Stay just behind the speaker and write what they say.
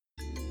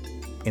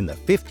In the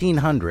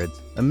 1500s,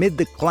 amid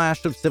the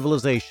clash of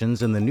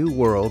civilizations in the New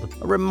World,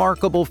 a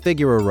remarkable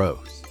figure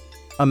arose.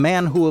 A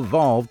man who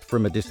evolved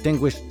from a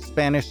distinguished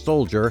Spanish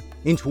soldier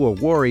into a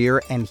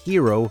warrior and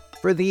hero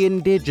for the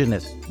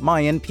indigenous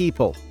Mayan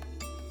people.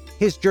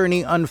 His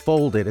journey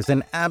unfolded as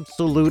an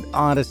absolute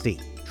odyssey,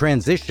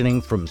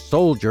 transitioning from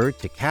soldier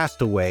to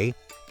castaway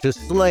to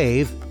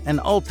slave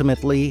and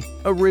ultimately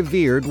a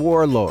revered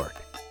warlord.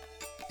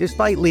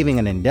 Despite leaving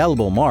an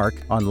indelible mark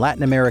on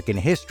Latin American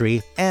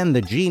history and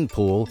the gene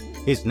pool,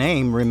 his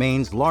name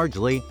remains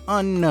largely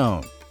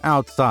unknown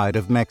outside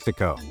of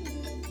Mexico.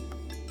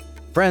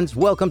 Friends,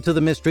 welcome to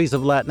the Mysteries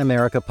of Latin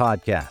America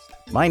podcast.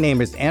 My name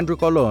is Andrew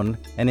Colon,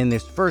 and in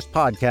this first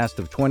podcast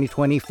of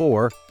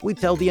 2024, we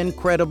tell the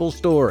incredible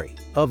story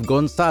of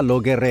Gonzalo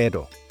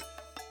Guerrero.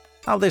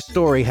 How this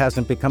story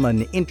hasn't become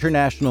an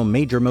international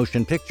major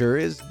motion picture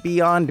is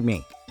beyond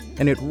me,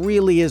 and it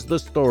really is the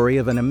story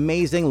of an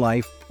amazing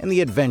life and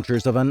the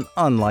adventures of an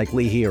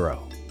unlikely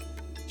hero.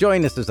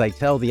 Join us as I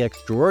tell the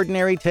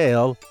extraordinary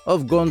tale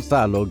of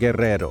Gonzalo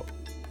Guerrero.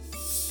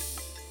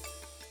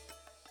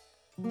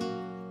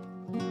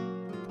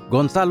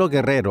 Gonzalo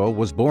Guerrero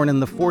was born in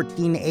the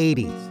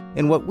 1480s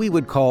in what we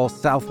would call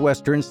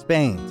southwestern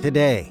Spain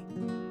today.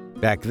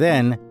 Back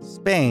then,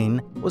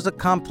 Spain was a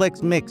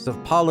complex mix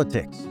of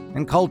politics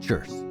and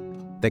cultures.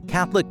 The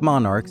Catholic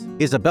monarchs,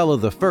 Isabella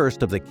I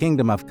of the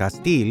Kingdom of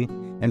Castile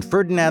and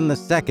Ferdinand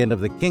II of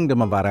the Kingdom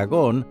of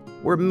Aragon,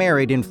 were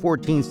married in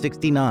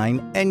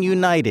 1469 and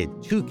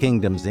united two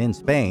kingdoms in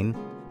Spain,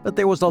 but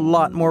there was a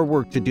lot more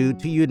work to do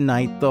to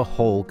unite the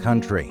whole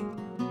country.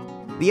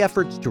 The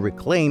efforts to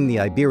reclaim the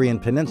Iberian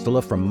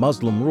Peninsula from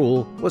Muslim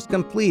rule was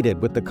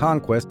completed with the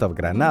conquest of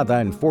Granada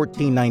in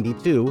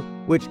 1492,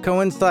 which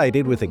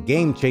coincided with a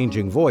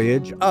game-changing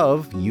voyage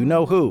of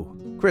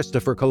you-know-who,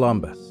 Christopher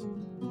Columbus.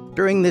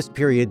 During this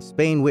period,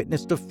 Spain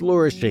witnessed a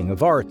flourishing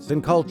of arts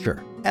and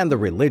culture, and the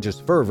religious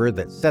fervor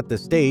that set the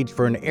stage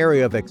for an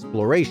area of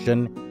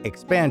exploration,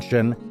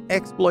 expansion,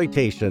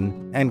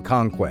 exploitation, and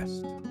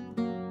conquest.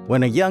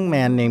 When a young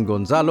man named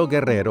Gonzalo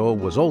Guerrero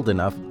was old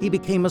enough, he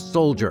became a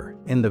soldier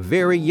in the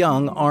very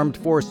young armed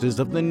forces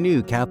of the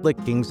new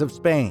Catholic kings of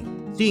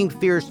Spain, seeing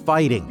fierce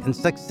fighting and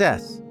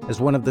success as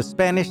one of the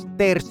Spanish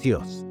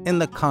tercios in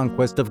the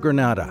conquest of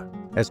Granada,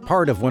 as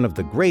part of one of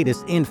the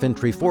greatest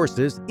infantry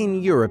forces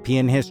in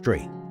European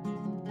history.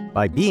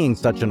 By being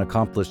such an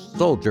accomplished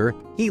soldier,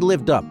 he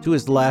lived up to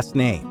his last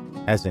name,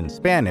 as in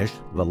Spanish,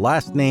 the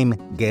last name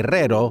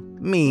Guerrero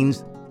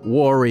means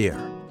warrior.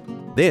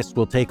 This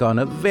will take on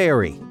a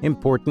very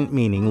important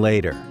meaning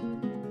later.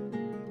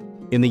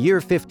 In the year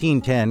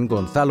 1510,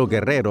 Gonzalo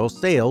Guerrero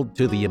sailed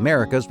to the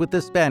Americas with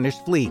the Spanish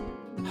fleet,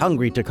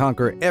 hungry to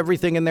conquer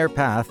everything in their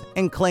path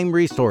and claim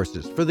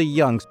resources for the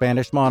young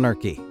Spanish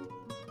monarchy.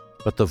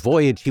 But the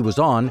voyage he was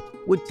on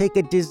would take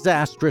a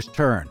disastrous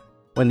turn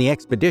when the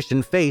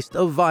expedition faced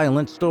a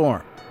violent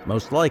storm,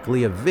 most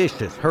likely a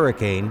vicious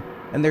hurricane,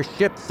 and their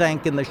ship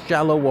sank in the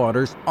shallow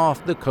waters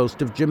off the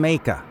coast of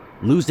Jamaica,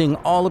 losing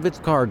all of its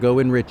cargo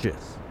and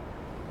riches.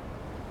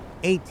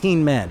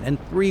 18 men and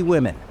 3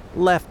 women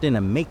left in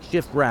a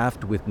makeshift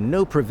raft with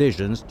no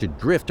provisions to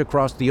drift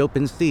across the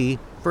open sea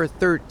for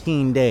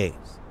 13 days.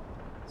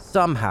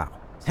 Somehow,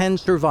 10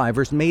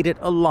 survivors made it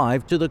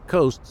alive to the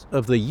coasts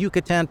of the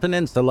Yucatan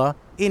Peninsula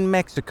in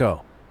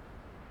Mexico.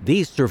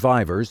 These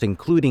survivors,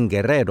 including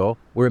Guerrero,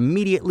 were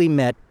immediately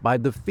met by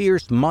the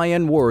fierce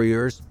Mayan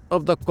warriors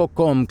of the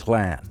Cocom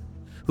clan,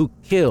 who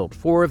killed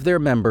 4 of their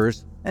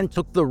members and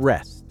took the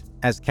rest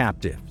as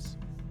captives.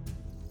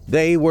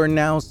 They were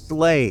now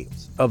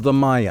slaves of the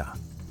Maya,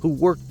 who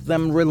worked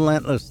them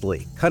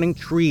relentlessly, cutting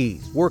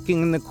trees,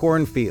 working in the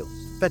cornfields,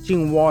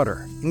 fetching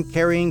water, and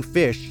carrying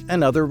fish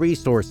and other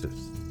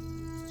resources.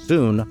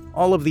 Soon,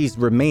 all of these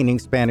remaining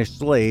Spanish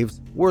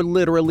slaves were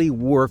literally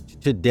worked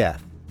to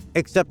death,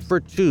 except for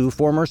 2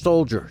 former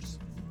soldiers,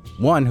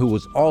 one who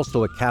was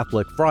also a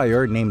Catholic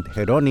friar named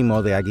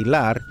Jerónimo de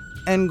Aguilar,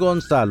 and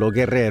Gonzalo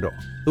Guerrero,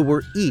 who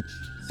were each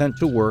sent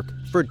to work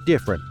for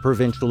different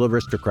provincial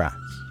aristocrats.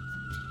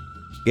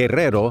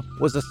 Guerrero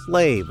was a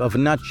slave of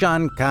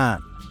Nachan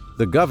Khan,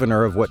 the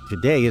governor of what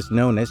today is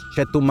known as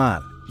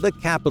Chetumal, the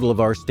capital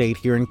of our state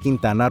here in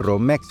Quintana Roo,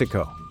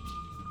 Mexico.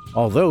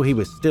 Although he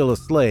was still a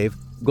slave,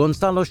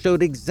 Gonzalo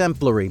showed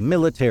exemplary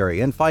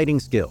military and fighting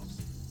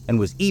skills, and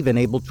was even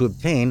able to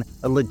obtain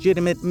a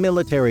legitimate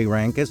military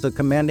rank as a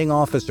commanding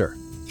officer,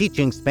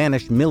 teaching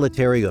Spanish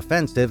military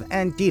offensive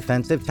and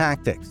defensive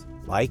tactics,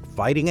 like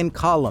fighting in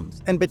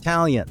columns and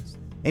battalions,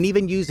 and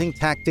even using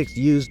tactics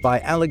used by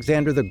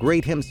Alexander the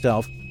Great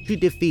himself to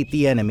defeat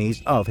the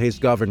enemies of his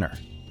governor.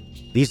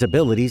 These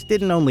abilities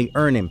didn't only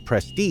earn him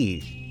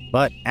prestige,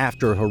 but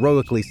after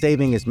heroically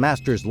saving his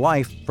master's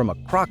life from a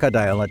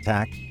crocodile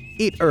attack,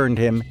 it earned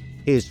him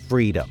his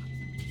freedom.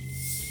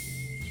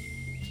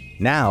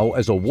 Now,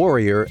 as a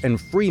warrior and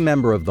free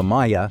member of the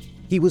Maya,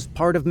 he was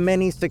part of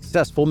many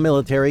successful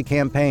military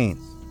campaigns.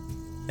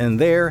 And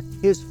there,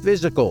 his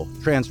physical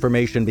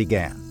transformation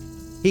began.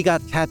 He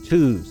got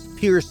tattoos,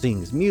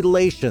 piercings,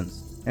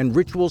 mutilations, and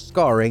ritual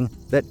scarring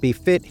that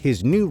befit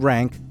his new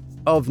rank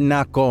of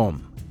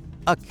Nacom.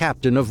 a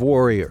captain of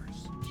warriors.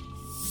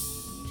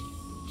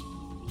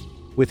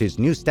 With his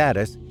new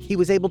status, he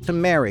was able to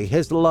marry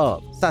his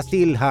love,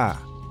 Sasilha,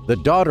 the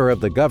daughter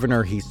of the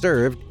governor he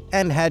served,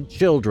 and had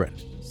children,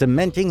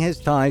 cementing his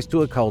ties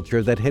to a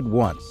culture that had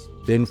once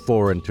been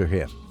foreign to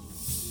him.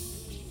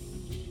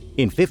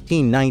 In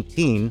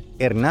 1519,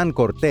 Hernán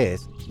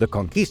Cortés, the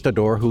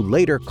conquistador who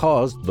later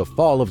caused the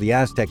fall of the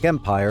Aztec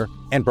Empire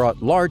and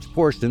brought large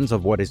portions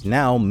of what is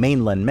now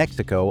mainland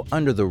Mexico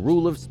under the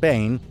rule of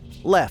Spain,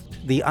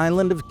 left the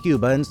island of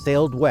Cuba and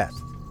sailed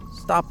west,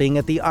 stopping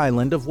at the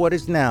island of what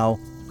is now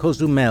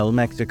Cozumel,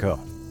 Mexico.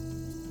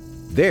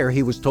 There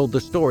he was told the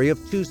story of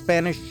two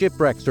Spanish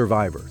shipwreck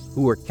survivors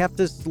who were kept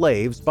as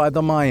slaves by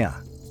the Maya.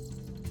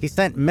 He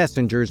sent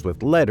messengers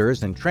with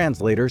letters and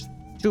translators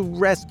to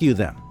rescue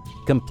them,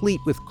 complete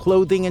with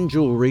clothing and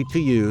jewelry to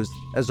use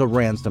as a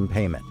ransom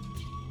payment.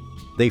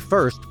 They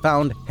first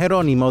found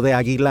Jerónimo de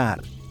Aguilar,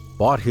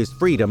 bought his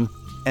freedom,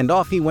 and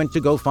off he went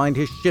to go find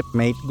his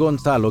shipmate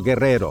Gonzalo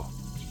Guerrero.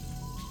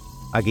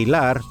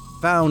 Aguilar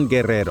found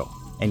Guerrero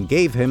and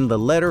gave him the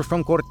letter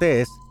from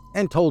Cortés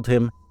and told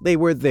him they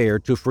were there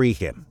to free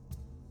him.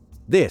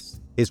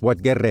 This is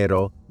what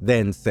Guerrero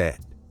then said.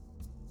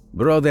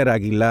 "Brother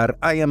Aguilar,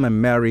 I am a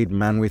married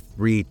man with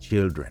 3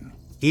 children.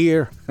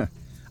 Here,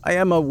 I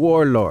am a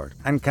warlord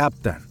and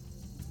captain.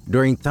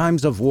 During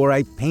times of war,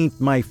 I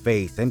paint my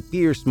face and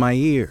pierce my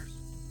ears.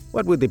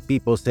 What would the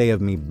people say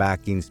of me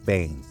back in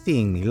Spain,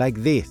 seeing me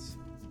like this?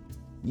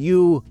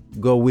 You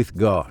go with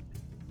God.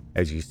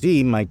 As you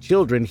see, my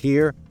children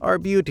here are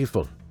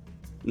beautiful.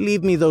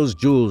 Leave me those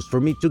jewels for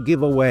me to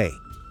give away,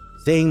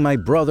 saying my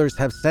brothers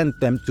have sent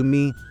them to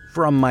me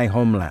from my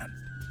homeland."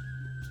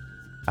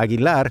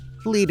 Aguilar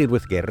pleaded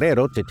with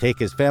Guerrero to take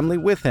his family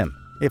with him,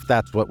 if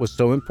that's what was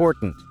so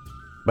important.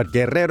 But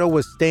Guerrero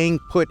was staying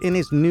put in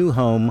his new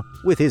home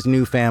with his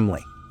new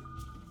family.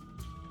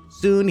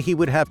 Soon he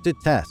would have to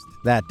test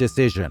that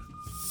decision.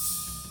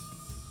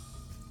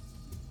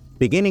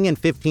 Beginning in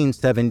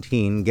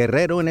 1517,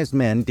 Guerrero and his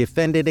men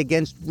defended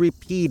against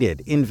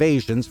repeated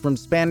invasions from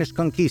Spanish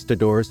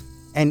conquistadors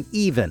and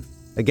even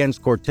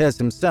against Cortés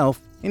himself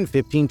in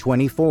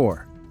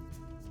 1524.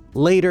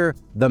 Later,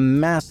 the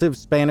massive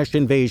Spanish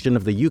invasion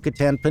of the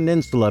Yucatan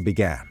Peninsula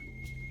began.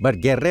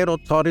 But Guerrero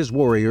taught his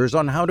warriors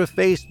on how to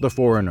face the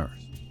foreigners,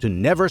 to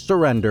never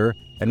surrender,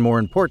 and more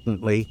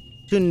importantly,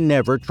 to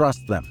never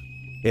trust them,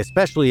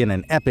 especially in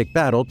an epic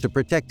battle to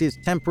protect his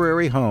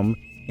temporary home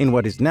in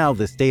what is now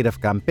the state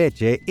of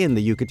Campeche in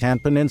the Yucatan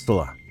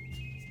Peninsula.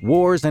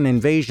 Wars and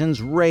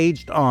invasions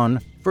raged on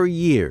for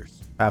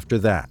years after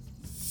that.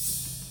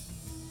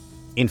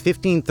 In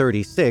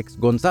 1536,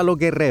 Gonzalo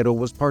Guerrero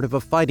was part of a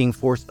fighting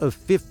force of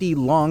 50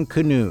 long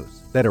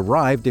canoes that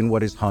arrived in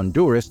what is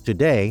Honduras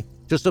today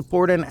to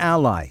support an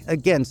ally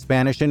against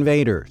Spanish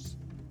invaders.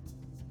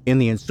 In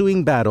the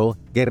ensuing battle,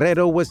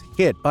 Guerrero was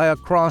hit by a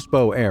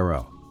crossbow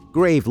arrow,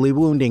 gravely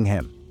wounding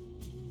him.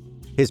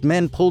 His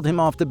men pulled him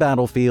off the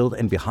battlefield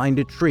and behind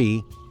a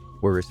tree,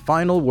 where his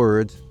final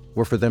words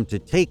were for them to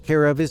take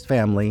care of his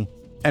family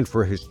and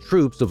for his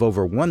troops of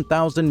over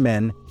 1,000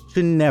 men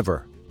to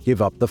never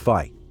give up the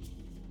fight.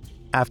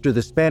 After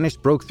the Spanish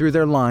broke through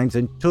their lines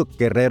and took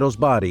Guerrero's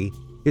body,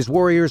 his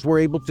warriors were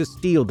able to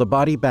steal the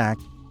body back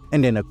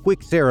and in a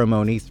quick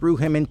ceremony threw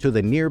him into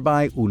the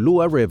nearby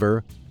Ulúa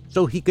River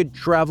so he could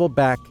travel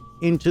back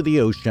into the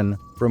ocean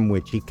from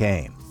which he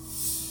came.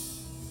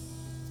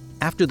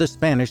 After the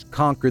Spanish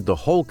conquered the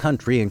whole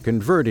country and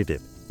converted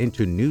it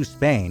into New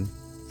Spain,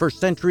 for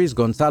centuries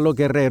Gonzalo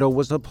Guerrero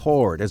was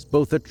abhorred as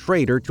both a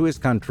traitor to his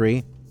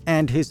country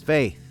and his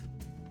faith.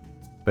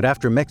 But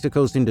after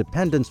Mexico's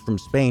independence from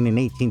Spain in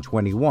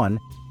 1821,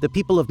 the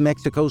people of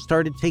Mexico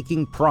started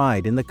taking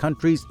pride in the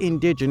country's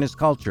indigenous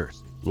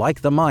cultures,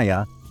 like the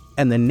Maya,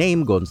 and the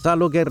name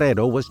Gonzalo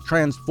Guerrero was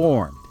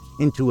transformed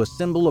into a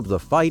symbol of the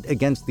fight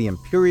against the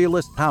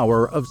imperialist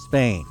power of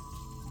Spain.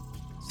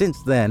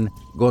 Since then,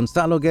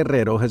 Gonzalo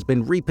Guerrero has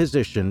been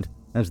repositioned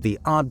as the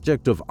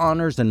object of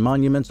honors and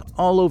monuments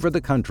all over the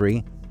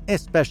country,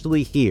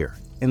 especially here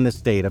in the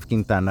state of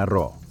Quintana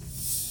Roo.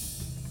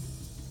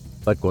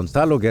 But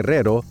Gonzalo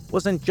Guerrero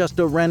wasn't just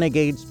a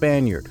renegade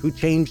Spaniard who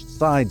changed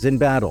sides in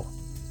battle.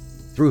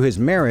 Through his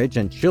marriage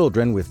and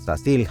children with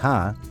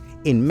Sasilha,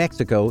 in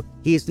Mexico,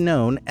 he is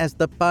known as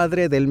the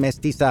Padre del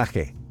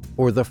Mestizaje,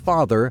 or the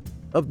father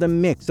of the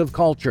mix of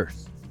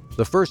cultures,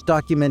 the first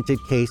documented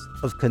case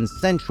of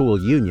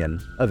consensual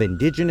union of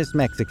indigenous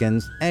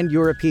Mexicans and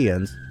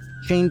Europeans,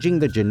 changing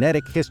the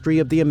genetic history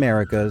of the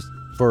Americas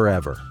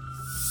forever.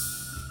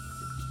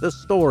 The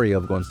story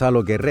of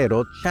Gonzalo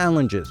Guerrero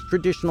challenges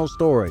traditional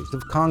stories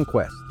of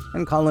conquest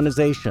and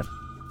colonization,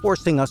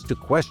 forcing us to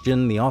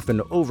question the often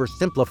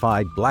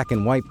oversimplified black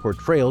and white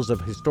portrayals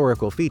of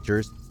historical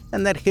features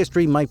and that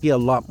history might be a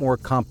lot more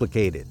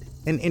complicated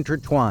and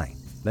intertwined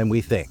than we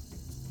think.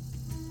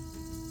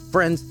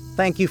 Friends,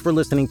 thank you for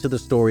listening to the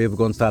story of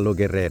Gonzalo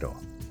Guerrero,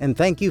 and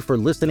thank you for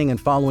listening and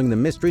following the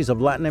Mysteries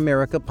of Latin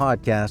America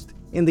podcast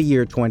in the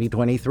year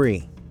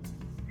 2023.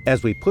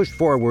 As we push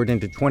forward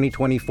into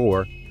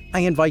 2024, I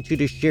invite you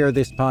to share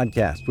this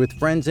podcast with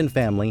friends and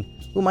family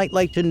who might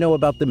like to know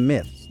about the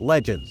myths,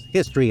 legends,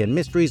 history, and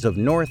mysteries of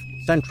North,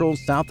 Central,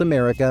 South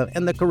America,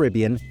 and the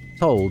Caribbean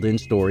told in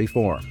story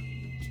form.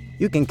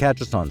 You can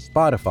catch us on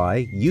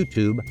Spotify,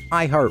 YouTube,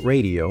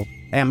 iHeartRadio,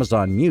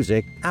 Amazon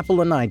Music,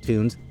 Apple and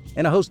iTunes,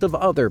 and a host of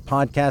other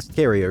podcast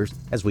carriers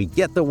as we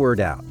get the word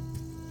out.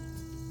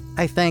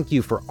 I thank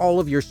you for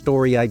all of your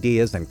story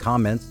ideas and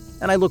comments,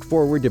 and I look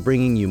forward to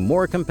bringing you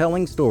more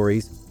compelling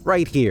stories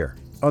right here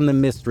on the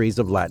Mysteries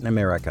of Latin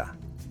America.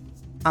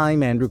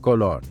 I'm Andrew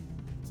Colon.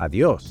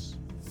 Adios.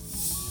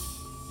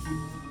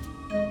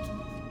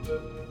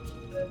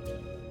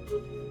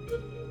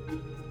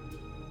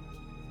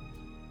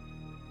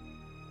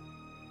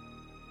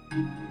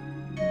 Thank you.